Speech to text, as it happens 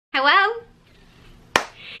Hello?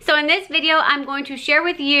 So in this video, I'm going to share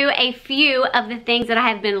with you a few of the things that I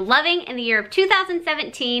have been loving in the year of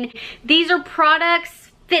 2017. These are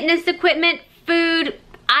products, fitness equipment, food,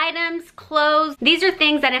 items, clothes. These are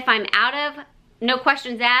things that if I'm out of, no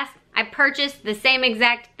questions asked, I purchased the same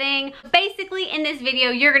exact thing. Basically, in this video,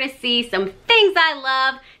 you're gonna see some things I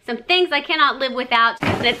love, some things I cannot live without,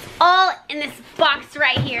 and it's all in this box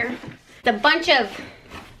right here. It's a bunch of,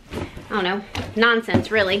 I don't know,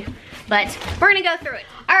 nonsense really, but we're gonna go through it.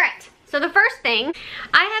 All right, so the first thing,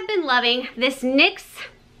 I have been loving this NYX,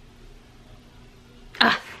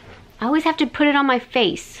 I always have to put it on my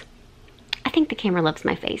face. I think the camera loves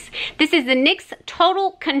my face. This is the NYX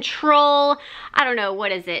Total Control, I don't know,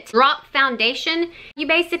 what is it? Drop Foundation. You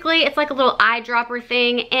basically, it's like a little eyedropper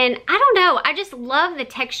thing, and I don't know, I just love the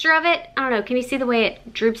texture of it. I don't know, can you see the way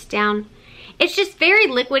it droops down? It's just very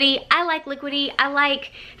liquidy. I like liquidy. I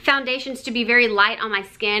like foundations to be very light on my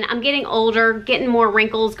skin. I'm getting older, getting more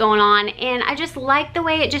wrinkles going on, and I just like the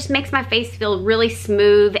way it just makes my face feel really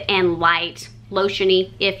smooth and light,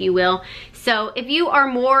 lotiony, if you will. So if you are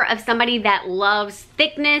more of somebody that loves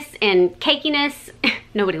thickness and cakiness,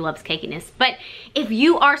 nobody loves cakiness, but if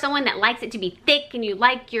you are someone that likes it to be thick and you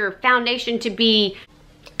like your foundation to be,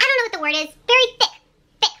 I don't know what the word is, very thick,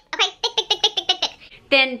 okay, thick,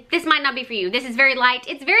 then this might not be for you. This is very light.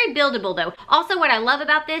 It's very buildable though. Also, what I love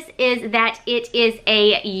about this is that it is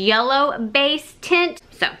a yellow base tint.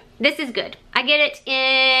 So this is good. I get it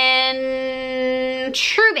in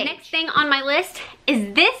True Beige. Next thing on my list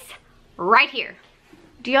is this right here.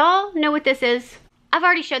 Do y'all know what this is? I've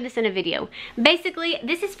already showed this in a video. Basically,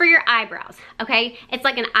 this is for your eyebrows, okay? It's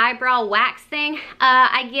like an eyebrow wax thing.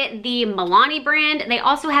 I get the Milani brand. They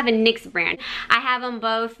also have a NYX brand. I have them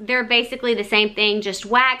both. They're basically the same thing, just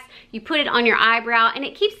wax. You put it on your eyebrow and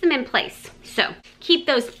it keeps them in place. So, keep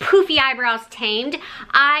those poofy eyebrows tamed.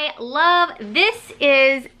 I love, this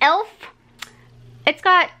is e.l.f. It's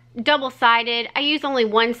got double-sided. I use only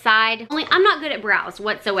one side. I'm not good at brows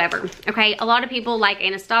whatsoever, okay? A lot of people like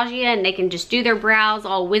Anastasia and they can just do their brows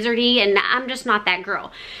all wizardy, and I'm just not that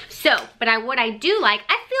girl. So, but what I do like,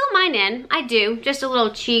 I fill mine in. I do, just a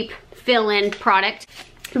little cheap fill-in product.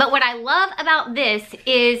 But what I love about this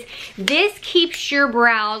is this keeps your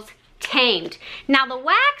brows tamed. Now the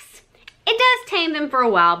wax, it does tame them for a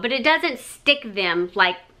while, but it doesn't stick them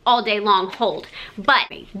like all day long hold.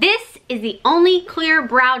 But this is the only clear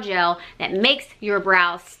brow gel that makes your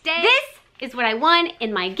brows stay. This is what I won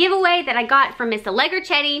in my giveaway that I got from Miss Allegra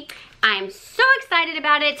Chetty. I am so excited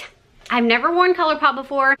about it. I've never worn ColourPop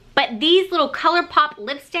before, but these little ColourPop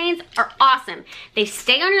lip stains are awesome. They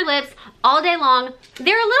stay on your lips all day long.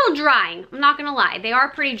 They're a little drying, I'm not gonna lie. They are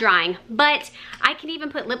pretty drying, but I can even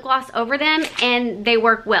put lip gloss over them and they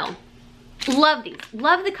work well. Love these,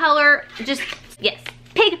 love the color, just, yes.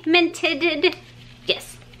 Pigmented,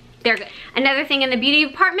 yes, they're good. Another thing in the beauty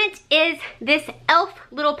department is this e.l.f.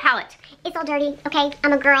 little palette. It's all dirty, okay?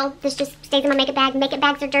 I'm a girl. This just stays in my makeup bag. Makeup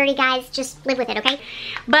bags are dirty, guys. Just live with it, okay?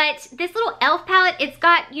 But this little e.l.f. palette, it's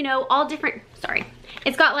got, you know, all different,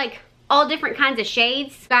 it's got like all different kinds of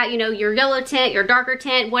shades. It's got, you know, your yellow tint, your darker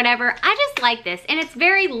tint, whatever. I just like this, and it's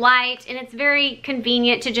very light, and it's very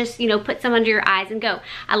convenient to just, you know, put some under your eyes and go.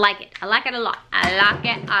 I like it. I like it a lot. I like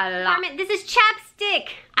it a lot. This is chapstick.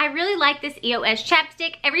 I really like this EOS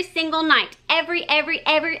chapstick every single night. Every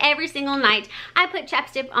single night. I put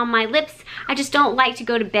chapstick on my lips. I just don't like to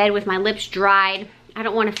go to bed with my lips dried. I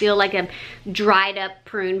don't want to feel like a dried up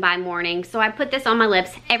prune by morning. So I put this on my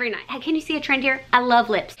lips every night. Can you see a trend here? I love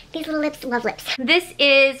lips. These little lips love lips. This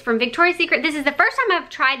is from Victoria's Secret. This is the first time I've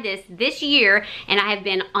tried this year, and I have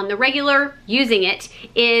been on the regular using it,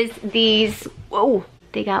 is these, whoa.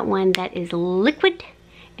 They got one that is liquid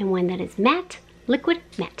and one that is matte, liquid,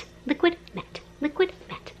 matte, liquid, matte, liquid,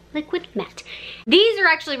 matte, liquid matte. These are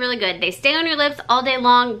actually really good. They stay on your lips all day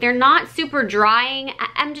long. They're not super drying.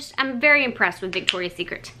 I'm very impressed with Victoria's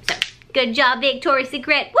Secret. So, good job, Victoria's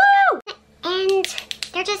Secret. Woo! And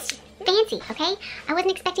they're just fancy, okay? I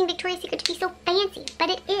wasn't expecting Victoria's Secret to be so fancy, but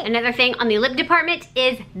it is. Another thing on the lip department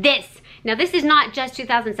is this. Now, this is not just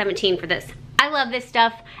 2017 for this. I love this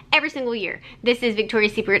stuff every single year. This is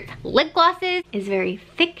Victoria's Secret lip glosses. It's very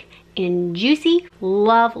thick and juicy.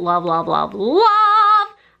 Love, love, love, love, love.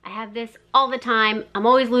 I have this all the time. I'm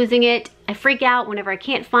always losing it. I freak out whenever I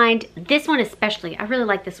can't find this one especially. I really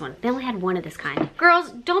like this one. They only had one of this kind.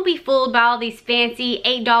 Girls, don't be fooled by all these fancy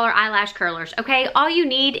 $8 eyelash curlers, okay? All you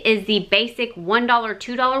need is the basic $1,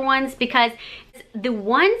 $2 ones, because the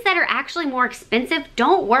ones that are actually more expensive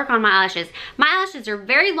don't work on my eyelashes. My eyelashes are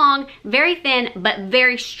very long, very thin, but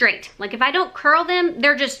very straight. Like if I don't curl them,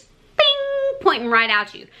 they're just bing, pointing right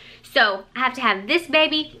at you. So I have to have this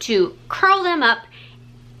baby to curl them up.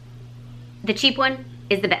 The cheap one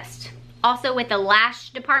is the best. Also with the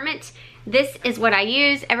lash department, this is what I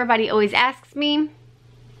use. Everybody always asks me.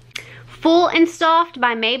 Full and Soft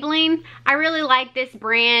by Maybelline. I really like this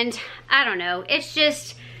brand. I don't know, it's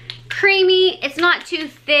just creamy. It's not too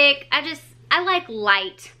thick. I like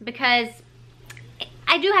light because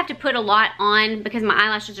I do have to put a lot on because my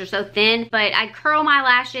eyelashes are so thin, but I curl my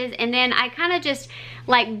lashes and then I kind of just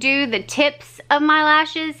like do the tips of my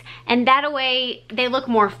lashes, and that way they look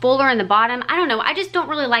more fuller in the bottom. I don't know, I just don't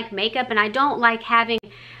really like makeup, and I don't like having,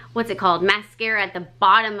 what's it called, mascara at the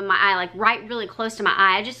bottom of my eye, like right really close to my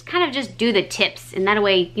eye. I just kind of just do the tips, and that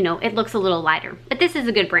way, you know, it looks a little lighter. But this is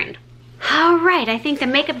a good brand. All right, I think the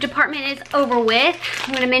makeup department is over with.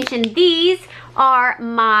 I'm gonna mention these are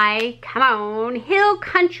my, come on, Hill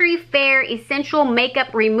Country Fair Essential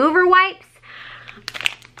Makeup Remover Wipes.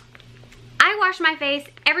 I wash my face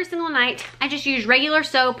every single night. I just use regular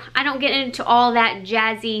soap. I don't get into all that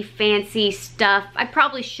jazzy, fancy stuff. I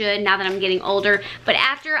probably should now that I'm getting older. But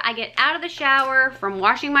after I get out of the shower from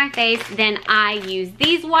washing my face, then I use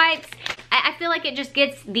these wipes. I feel like it just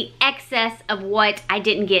gets the excess of what I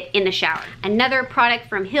didn't get in the shower. Another product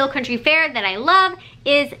from Hill Country Fair that I love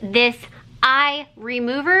is this eye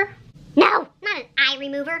remover. No, not an eye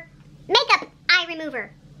remover. Makeup eye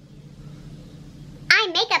remover. Eye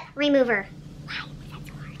makeup remover. Why was that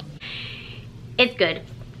so hard? It's good.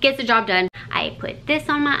 Gets the job done. I put this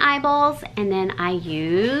on my eyeballs and then I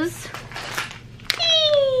use...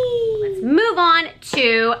 Let's move on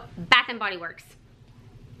to Bath & Body Works.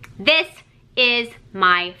 This is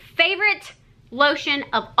my favorite lotion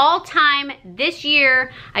of all time this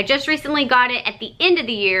year. I just recently got it at the end of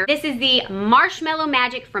the year. This is the Marshmallow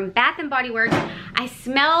Magic from Bath & Body Works. I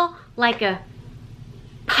smell like a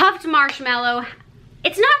puffed marshmallow.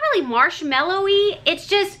 It's not really marshmallowy, it's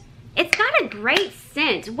got a great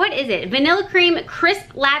scent. What is it? Vanilla cream,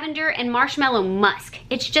 crisp lavender, and marshmallow musk.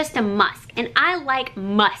 It's just a musk, and I like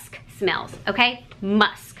musk smells, okay?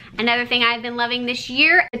 Musk. Another thing I've been loving this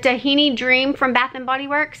year, the Tahini Dream from Bath & Body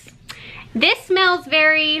Works. This smells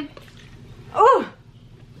very, oh.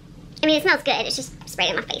 I mean, it smells good. It's just sprayed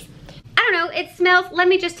in my face. I don't know, it smells, let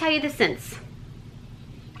me just tell you the scents.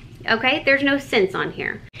 Okay, there's no scents on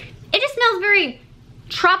here. It just smells very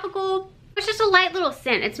tropical. It's just a light little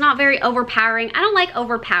scent. It's not very overpowering. I don't like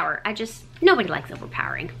overpower. Nobody likes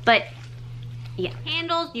overpowering, but yeah.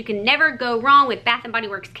 Candles, you can never go wrong with Bath & Body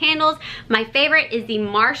Works candles. My favorite is the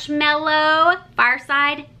Marshmallow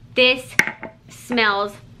Fireside. This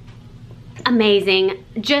smells amazing.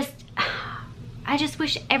 I just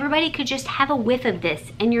wish everybody could just have a whiff of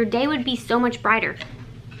this and your day would be so much brighter.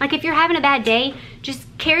 Like if you're having a bad day, just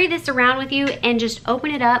carry this around with you and just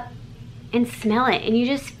open it up and smell it and you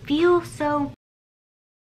just feel so.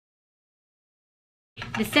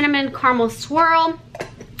 The Cinnamon Caramel Swirl.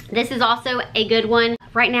 This is also a good one.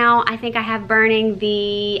 Right now, I think I have burning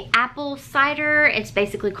the apple cider. It's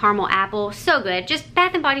basically caramel apple. So good. Just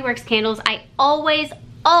Bath & Body Works candles. I always,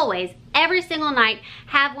 every single night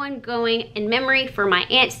have one going in memory for my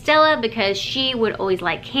Aunt Stella because she would always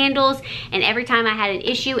light candles, and every time I had an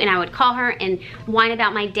issue and I would call her and whine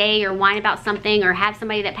about my day or whine about something or have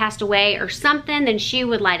somebody that passed away or something, then she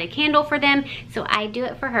would light a candle for them. So I do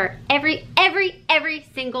it for her every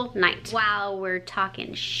single night. While we're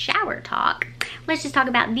talking shower talk, let's just talk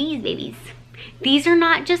about these babies. These are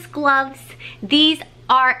not just gloves. These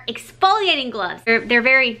are exfoliating gloves. They're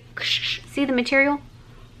very, see the material?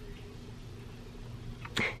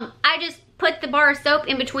 I just put the bar of soap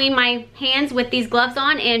in between my hands with these gloves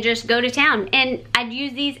on and just go to town. And I'd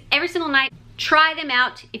use these every single night. Try them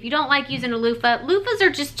out. If you don't like using a loofah, loofahs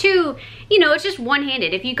are just too, you know, it's just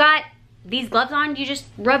one-handed. If you got these gloves on, you just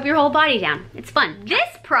rub your whole body down. It's fun.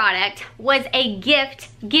 This product was a gift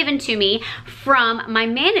given to me from my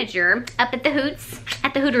manager up at the Hoots,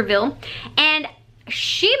 at the Hooterville. And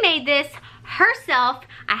she made this herself.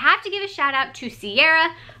 I have to give a shout out to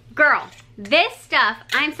Sierra. Girl, this stuff,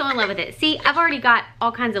 I'm so in love with it. See, I've already got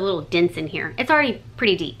all kinds of little dents in here. It's already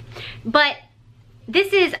pretty deep. But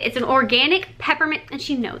this is, it's an organic peppermint, and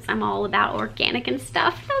she knows I'm all about organic and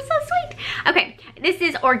stuff. That was so sweet. Okay, this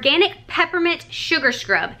is organic peppermint sugar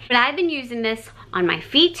scrub. But I've been using this on my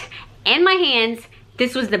feet and my hands.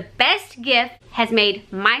 This was the best gift, has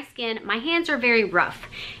made my skin, my hands are very rough.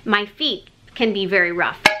 My feet can be very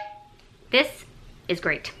rough. This is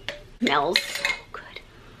great. Smells so good.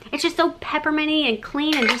 It's just so pepperminty and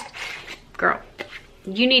clean and just, girl,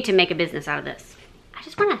 you need to make a business out of this.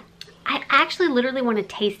 I actually literally want to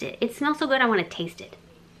taste it. It smells so good, I want to taste it.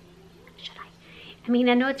 Should I? I mean,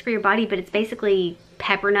 I know it's for your body, but it's basically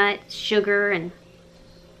pepper nuts, sugar, and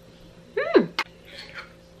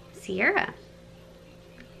Sierra.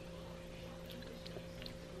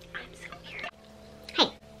 I'm so weird.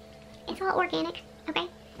 Hey, it's all organic, okay?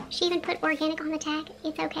 She even put organic on the tag.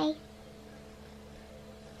 It's okay.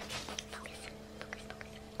 Focus.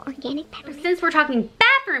 Organic peppermint. Since we're talking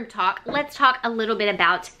bathroom talk, let's talk a little bit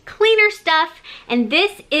about cleaner stuff. And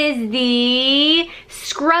this is the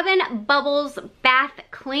Scrubbin' Bubbles Bath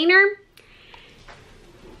Cleaner.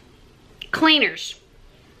 Cleaners.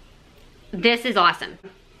 This is awesome.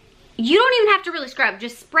 You don't even have to really scrub.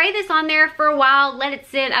 Just spray this on there for a while. Let it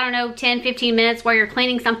sit, I don't know, 10, 15 minutes while you're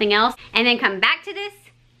cleaning something else. And then come back to this.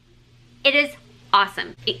 It is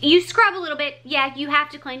awesome. You scrub a little bit. Yeah, you have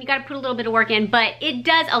to clean. You got to put a little bit of work in. But it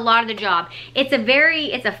does a lot of the job. It's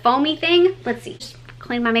a foamy thing. Let's see. Just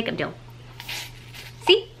clean my makeup deal.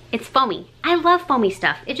 See? It's foamy. I love foamy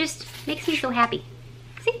stuff. It just makes me so happy.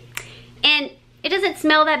 See? And it doesn't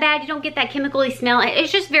smell that bad. You don't get that chemically smell.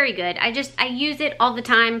 It's just very good. I use it all the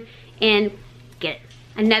time and get it.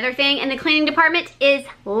 Another thing in the cleaning department is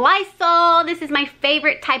Lysol. This is my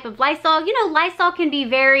favorite type of Lysol. You know, Lysol can be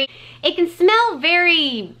it can smell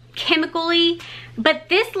very chemically, but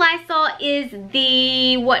this Lysol is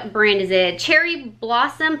what brand is it? Cherry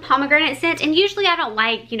Blossom Pomegranate scent. And usually I don't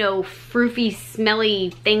like, you know, froofy, smelly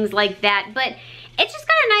things like that, but it's just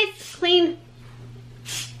got a nice clean.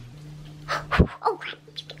 Oh, crap.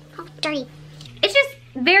 Oh, dirty. It's just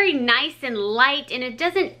very nice and light, and it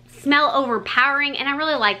doesn't smell overpowering, and I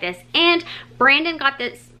really like this. And Brandon got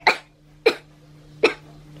this.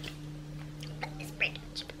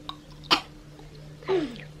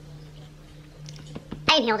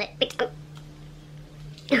 I inhaled it.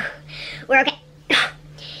 We're okay.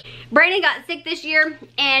 Brandon got sick this year,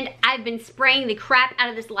 and I've been spraying the crap out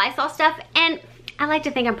of this Lysol stuff, and I like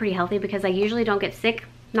to think I'm pretty healthy because I usually don't get sick,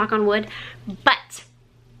 knock on wood, but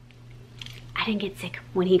I didn't get sick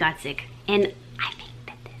when he got sick, and I think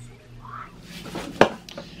that this is why.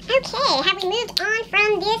 Okay, have we moved on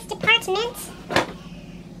from this department?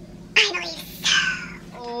 I believe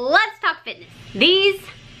so. Let's talk fitness. These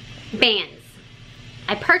bands,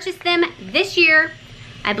 I purchased them this year,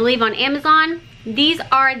 I believe on Amazon. These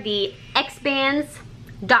are the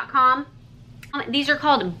xbands.com. These are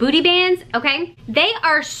called booty bands, okay? They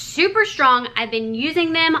are super strong. I've been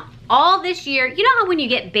using them all this year. You know how when you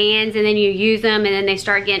get bands and then you use them and then they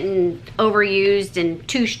start getting overused and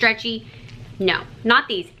too stretchy? No, not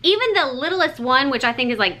these. Even the littlest one, which I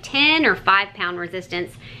think is like 10 or 5 pound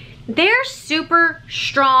resistance, they're super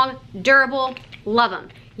strong, durable, love them.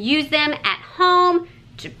 Use them at home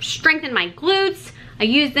to strengthen my glutes. I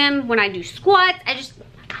use them when I do squats. I love them,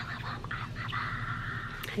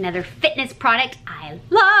 Another fitness product I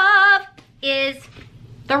love is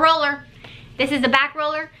the roller. This is a back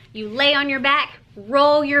roller. You lay on your back,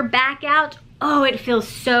 roll your back out. Oh, it feels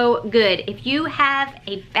so good. If you have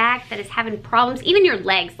a back that is having problems, even your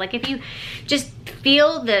legs, like if you just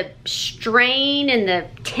feel the strain and the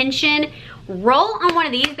tension, roll on one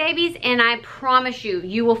of these babies and I promise you,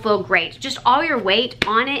 you will feel great. Just all your weight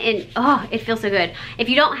on it and oh, it feels so good. If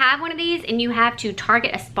you don't have one of these and you have to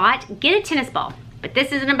target a spot, get a tennis ball. But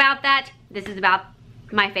this isn't about that. This is about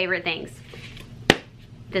my favorite things.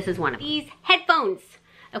 This is one of these headphones,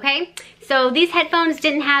 okay? So these headphones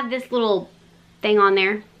didn't have this little thing on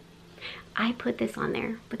there. I put this on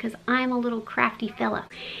there because I'm a little crafty fella.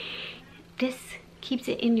 This keeps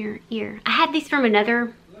it in your ear. I had these from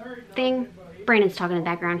another thing. Brandon's talking in the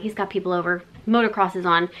background. He's got people over. Motocross is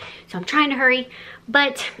on, so I'm trying to hurry,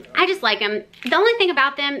 but I just like them. The only thing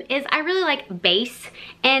about them is I really like bass,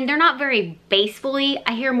 and they're not very bassfully.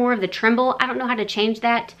 I hear more of the tremble. I don't know how to change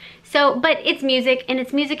that. So, but it's music, and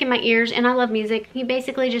it's music in my ears, and I love music. You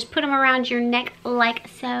basically just put them around your neck like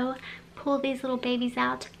so. Pull these little babies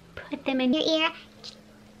out, put them in your ear.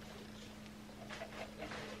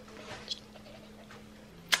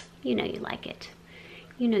 You know you like it.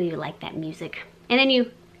 You know you like that music. And then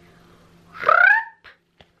you,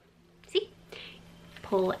 see,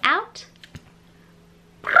 pull out,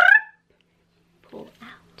 pull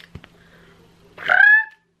out.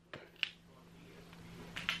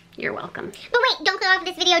 You're welcome. But wait, don't click off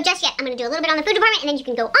this video just yet. I'm gonna do a little bit on the food department and then you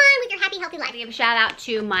can go on with your happy, healthy life. Give a shout out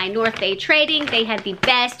to my North Bay Trading. They had the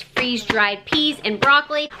best freeze-dried peas and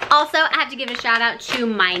broccoli. Also, I have to give a shout out to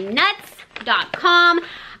mynuts.com.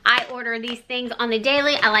 I order these things on the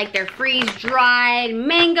daily. I like their freeze-dried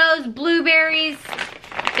mangoes, blueberries.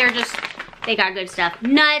 They got good stuff.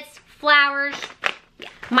 Nuts, flowers. Yeah.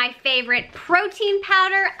 My favorite protein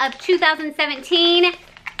powder of 2017.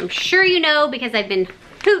 I'm sure you know because I've been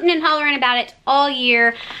hooting and hollering about it all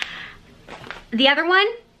year. The other one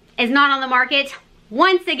is not on the market.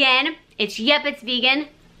 Once again, it's Yep, It's Vegan.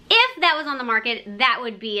 If that was on the market, that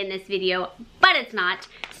would be in this video, but it's not.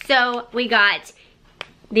 So we got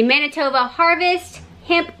the Manitoba Harvest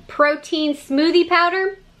Hemp Protein Smoothie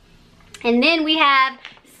Powder. And then we have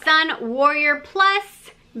Sun Warrior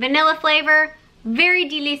Plus vanilla flavor. Very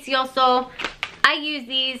delicioso. I use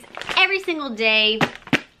these every single day.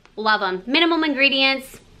 Love them. Minimum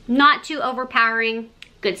ingredients, not too overpowering.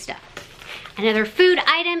 Good stuff. Another food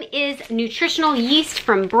item is nutritional yeast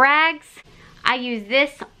from Bragg's. I use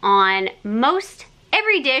this on most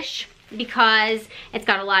every dish because it's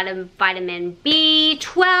got a lot of vitamin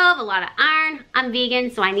B12, a lot of iron. I'm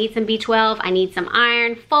vegan, so I need some B12. I need some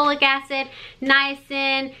iron, folic acid,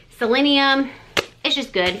 niacin, selenium. It's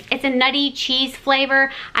just good. It's a nutty cheese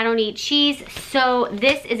flavor. I don't eat cheese, so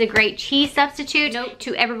this is a great cheese substitute. Note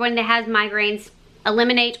to everyone that has migraines,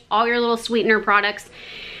 eliminate all your little sweetener products.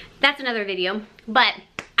 That's another video, but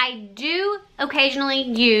I do occasionally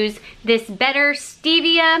use this Better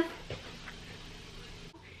Stevia,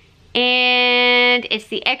 and it's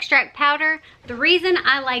the extract powder. The reason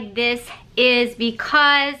I like this is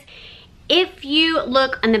because if you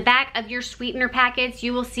look on the back of your sweetener packets,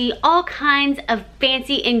 you will see all kinds of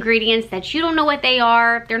fancy ingredients that you don't know what they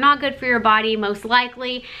are. They're not good for your body, most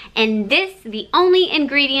likely. And this, the only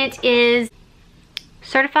ingredient is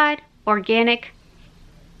certified organic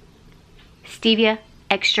stevia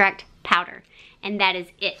extract powder. And that is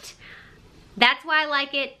it. That's why I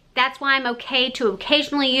like it. That's why I'm okay to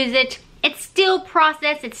occasionally use it. It's still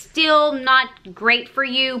processed. It's still not great for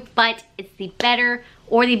you, but it's the better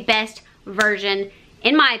or the best version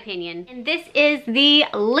in my opinion. And this is the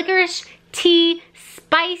licorice tea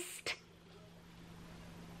spiced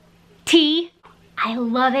tea. I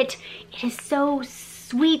love it. It is so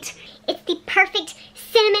sweet. It's the perfect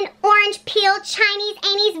cinnamon, orange peel, Chinese,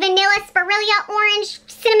 anise, vanilla, spirulina, orange,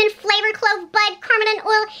 cinnamon flavor, clove bud, cardamom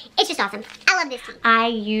oil. It's just awesome. I love this tea. I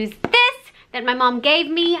use this that my mom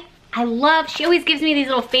gave me. I love, she always gives me these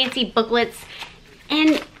little fancy booklets,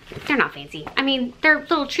 and they're not fancy. I mean, they're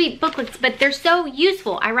little treat booklets, but they're so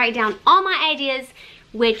useful. I write down all my ideas,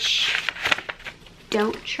 which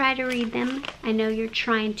don't try to read them. I know you're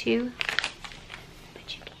trying to,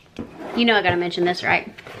 but you can't. You know I gotta mention this,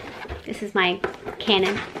 right? This is my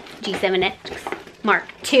Canon G7X Mark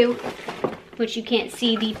II, which you can't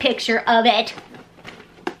see the picture of it.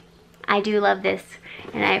 I do love this.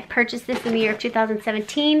 And I purchased this in the year of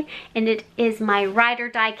 2017, and it is my ride or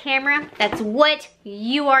die camera. That's what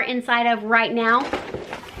you are inside of right now,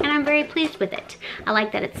 and I'm very pleased with it. I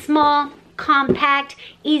like that it's small, compact,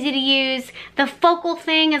 easy to use. The focal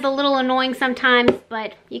thing is a little annoying sometimes,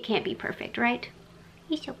 but you can't be perfect, right?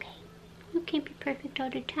 It's okay. You can't be perfect all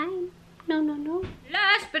the time. No, no, no.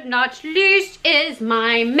 Last but not least is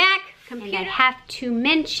my Mac computer. And I have to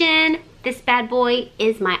mention, this bad boy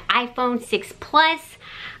is my iPhone 6 Plus.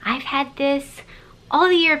 I've had this all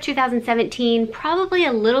the year of 2017, probably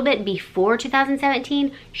a little bit before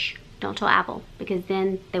 2017. Shh, don't tell Apple, because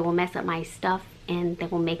then they will mess up my stuff and they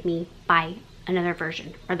will make me buy another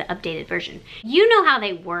version or the updated version. You know how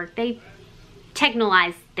they work. They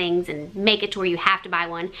technologize things and make it to where you have to buy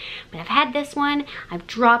one. But I've had this one, I've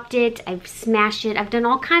dropped it, I've smashed it, I've done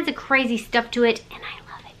all kinds of crazy stuff to it, and I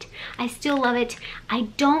love it. I still love it. I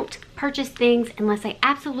don't purchase things unless I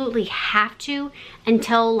absolutely have to,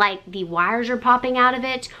 until like the wires are popping out of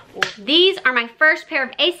it. These are my first pair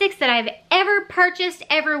of Asics that I've ever purchased,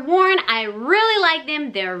 ever worn. I really like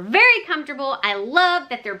them. They're very comfortable. I love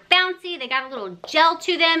that they're bouncy. They got a little gel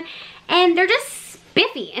to them, and they're just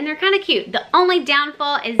spiffy, and they're kind of cute. The only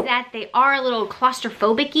downfall is that they are a little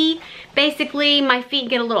claustrophobic-y. Basically, my feet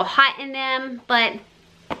get a little hot in them, but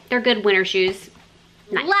they're good winter shoes.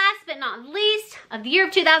 Nice. Last but not least, of the year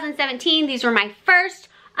of 2017, these were my first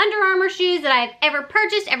Under Armour shoes that I've ever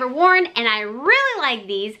purchased, ever worn, and I really like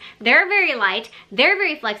these. They're very light, they're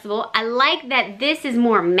very flexible. I like that this is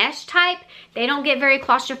more mesh type. They don't get very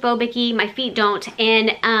claustrophobic-y, my feet don't,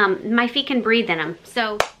 and my feet can breathe in them,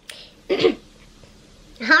 so.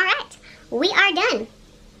 All right, we are done.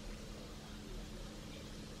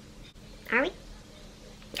 Are we?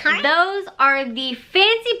 Right. Those are the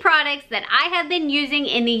fancy products that I have been using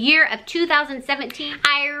in the year of 2017.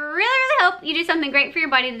 I really hope you do something great for your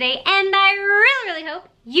body today, and I really hope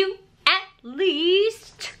you at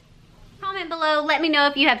least comment below. Let me know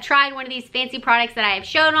if you have tried one of these fancy products that I have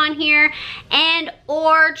shown on here, and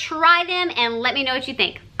or try them and let me know what you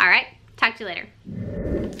think. All right, talk to you later.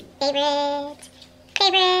 Favorite.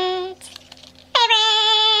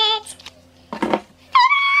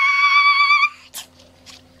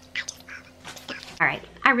 All right,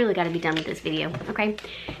 I really gotta be done with this video, okay?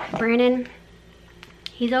 Brandon,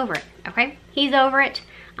 he's over it, okay? He's over it.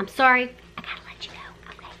 I'm sorry.